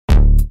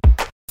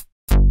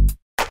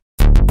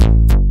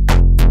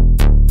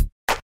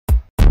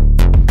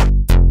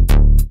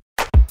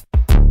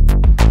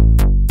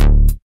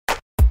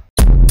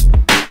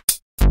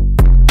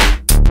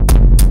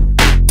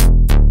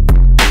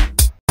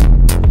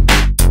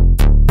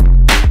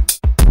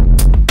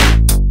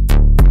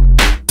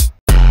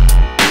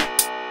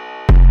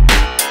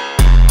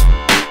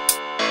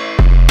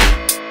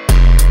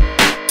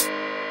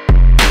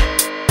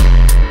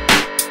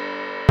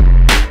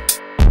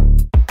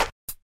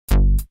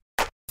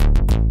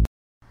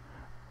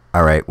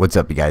Alright, what's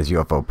up you guys,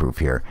 UFO Proof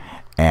here.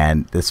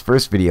 And this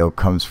first video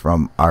comes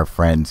from our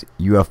friend's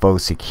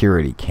UFO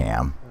Security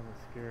Cam.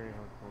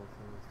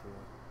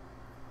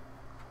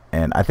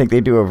 And I think they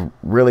do a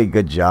really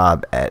good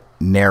job at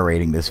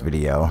narrating this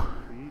video.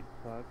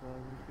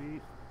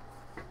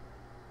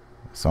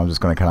 So I'm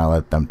just going to kind of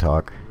let them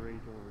talk.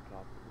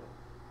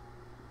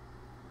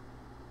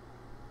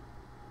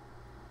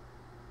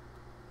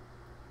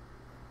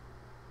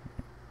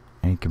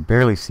 And you can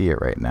barely see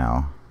it right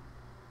now,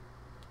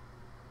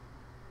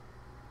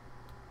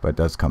 but it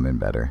does come in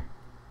better.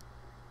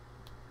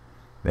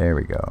 There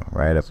we go,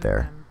 right up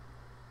there.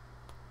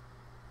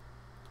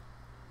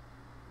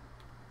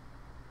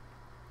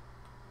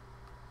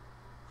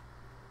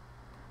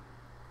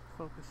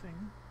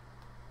 Focusing.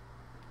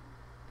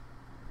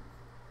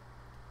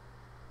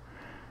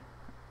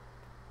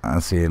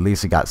 Let's see, at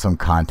least it got some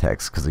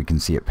context because you can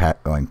see it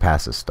going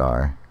past a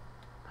star.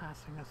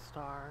 Passing a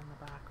star in the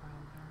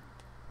background there.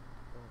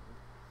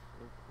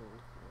 So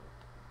close that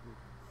you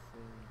can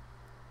see.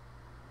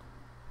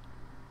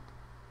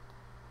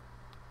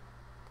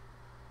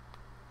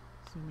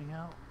 Zooming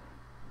out.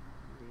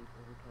 Wait,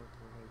 over top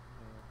right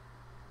now.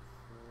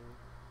 Slow.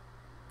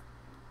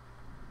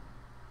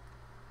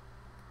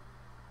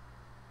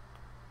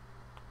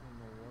 I don't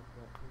know what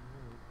that thing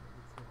is,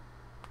 but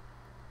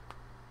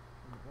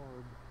it's an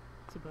orb.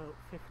 It's about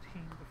 15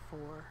 to 4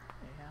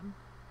 a.m.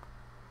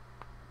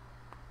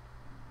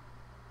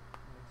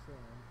 Nice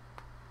sound.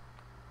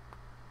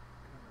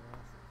 Kinda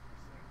lost it for a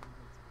second.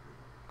 That's pretty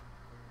confused.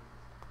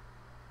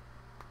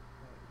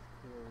 That is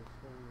close.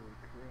 Holy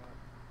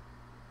crap.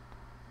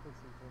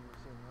 Looks like when we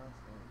were seeing last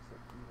night,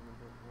 except even a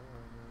bit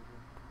more maybe.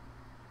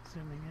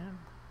 Zooming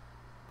in.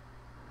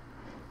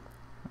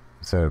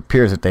 So it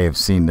appears that they have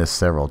seen this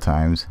several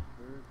times.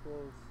 Very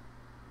close.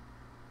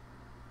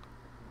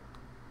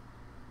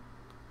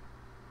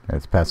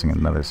 It's passing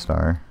another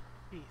star.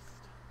 East.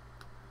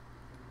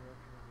 Same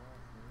direction as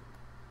last night.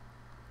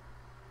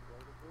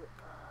 Quite a bit.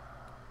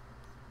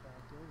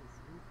 Back in, it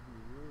seems to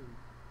be really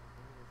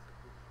almost a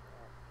good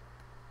shot.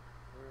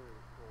 Very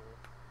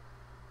close.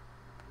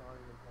 Not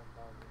even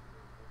 10,000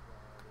 feet right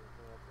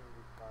now. That's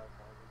maybe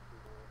 5,000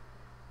 feet away.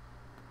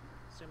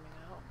 Zooming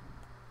out.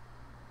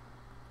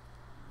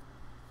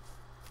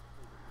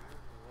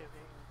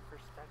 Giving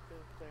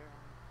perspective there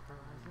on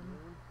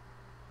horizon.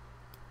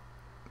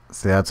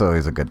 See, that's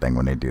always a good thing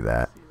when they do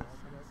that. See the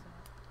sunset.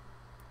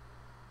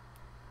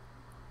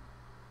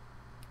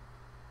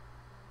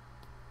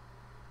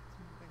 It's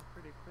moving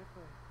pretty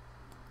quickly.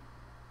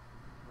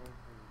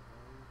 Hopefully,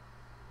 right?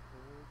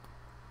 Hold.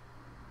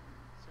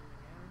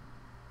 Zooming in.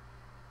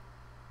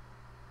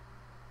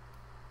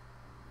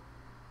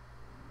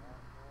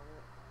 Back on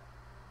it.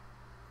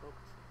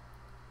 Focusing.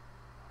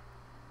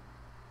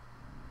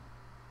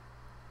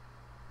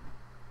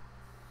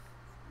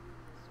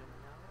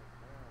 Zooming out.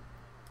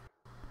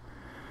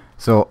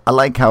 So I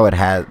like how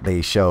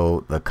they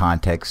show the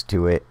context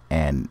to it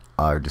and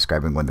are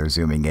describing when they're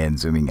zooming in,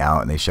 zooming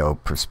out, and they show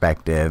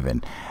perspective.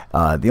 And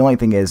the only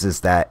thing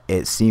is that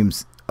it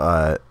seems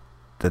that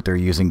they're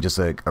using just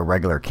a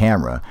regular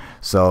camera.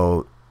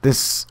 So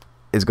this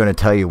is going to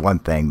tell you one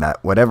thing,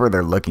 that whatever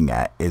they're looking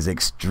at is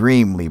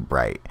extremely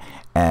bright,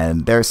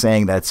 and they're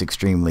saying that's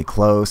extremely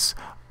close,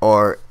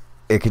 or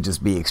it could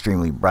just be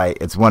extremely bright.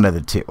 It's one of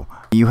the two.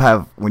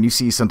 When you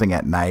see something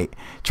at night,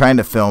 trying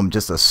to film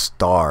just a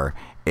star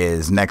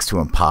is next to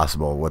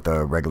impossible with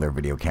a regular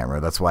video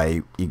camera. That's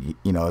why you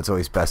know it's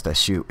always best to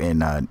shoot in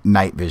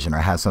night vision or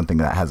have something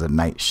that has a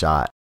night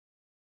shot,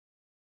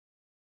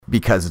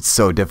 because it's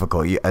so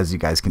difficult. As you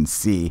guys can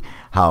see,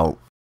 how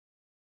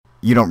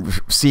you don't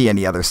see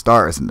any other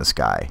stars in the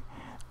sky.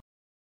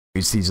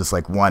 You see just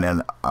like one,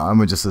 and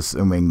I'm just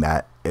assuming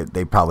that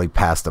they probably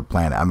passed the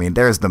planet. I mean,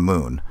 there's the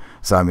moon.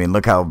 So, I mean,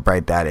 look how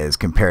bright that is,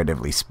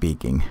 comparatively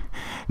speaking.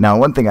 Now,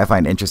 one thing I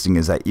find interesting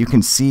is that you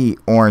can see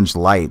orange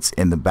lights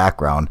in the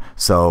background.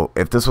 So,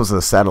 if this was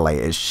a satellite,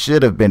 it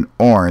should have been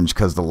orange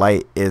because the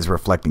light is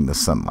reflecting the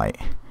sunlight.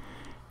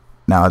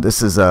 Now,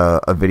 this is a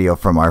video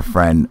from our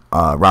friend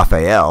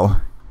Raphael.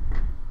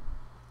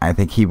 I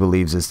think he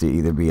believes this to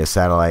either be a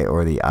satellite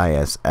or the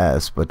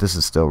ISS, but this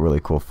is still really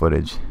cool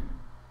footage.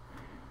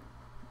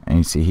 And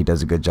you see he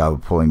does a good job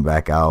of pulling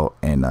back out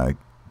and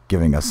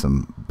giving us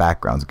some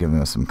backgrounds, giving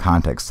us some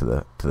context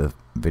to the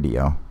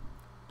video.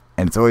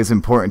 And it's always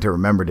important to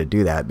remember to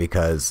do that,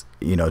 because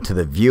you know, to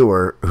the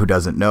viewer who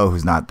doesn't know,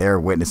 who's not there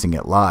witnessing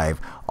it live,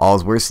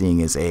 all we're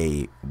seeing is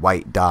a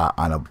white dot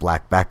on a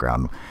black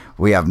background.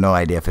 We have no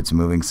idea if it's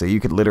moving, so you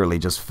could literally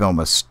just film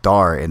a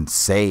star and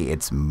say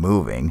it's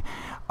moving,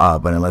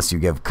 but unless you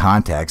give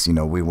context, you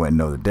know, we wouldn't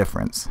know the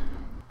difference.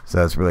 So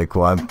that's really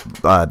cool.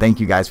 Thank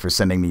you guys for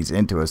sending these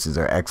in to us. These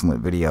are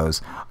excellent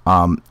videos.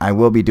 I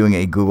will be doing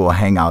a Google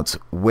Hangouts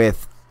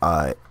with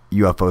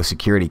UFO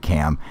Security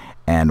Cam,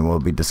 and we'll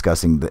be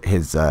discussing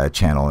his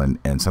channel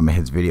and some of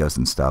his videos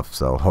and stuff.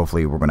 So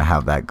hopefully we're going to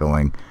have that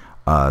going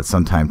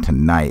sometime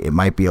tonight. It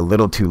might be a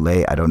little too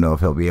late. I don't know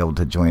if he'll be able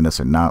to join us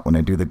or not when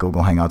I do the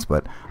Google Hangouts,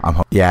 but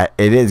yeah,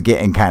 it is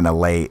getting kind of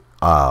late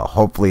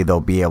Hopefully they'll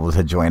be able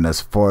to join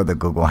us for the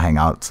Google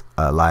Hangouts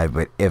live,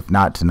 but if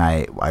not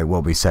tonight, I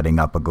will be setting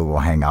up a Google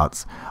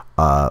Hangouts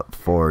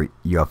for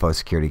UFO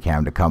Security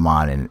Cam to come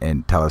on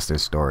and tell us their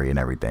story and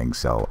everything.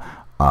 So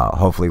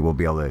hopefully we'll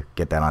be able to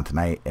get that on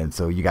tonight, and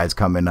so you guys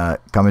come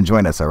and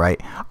join us. All right,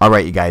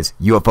 you guys.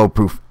 UFO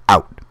Proof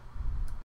out.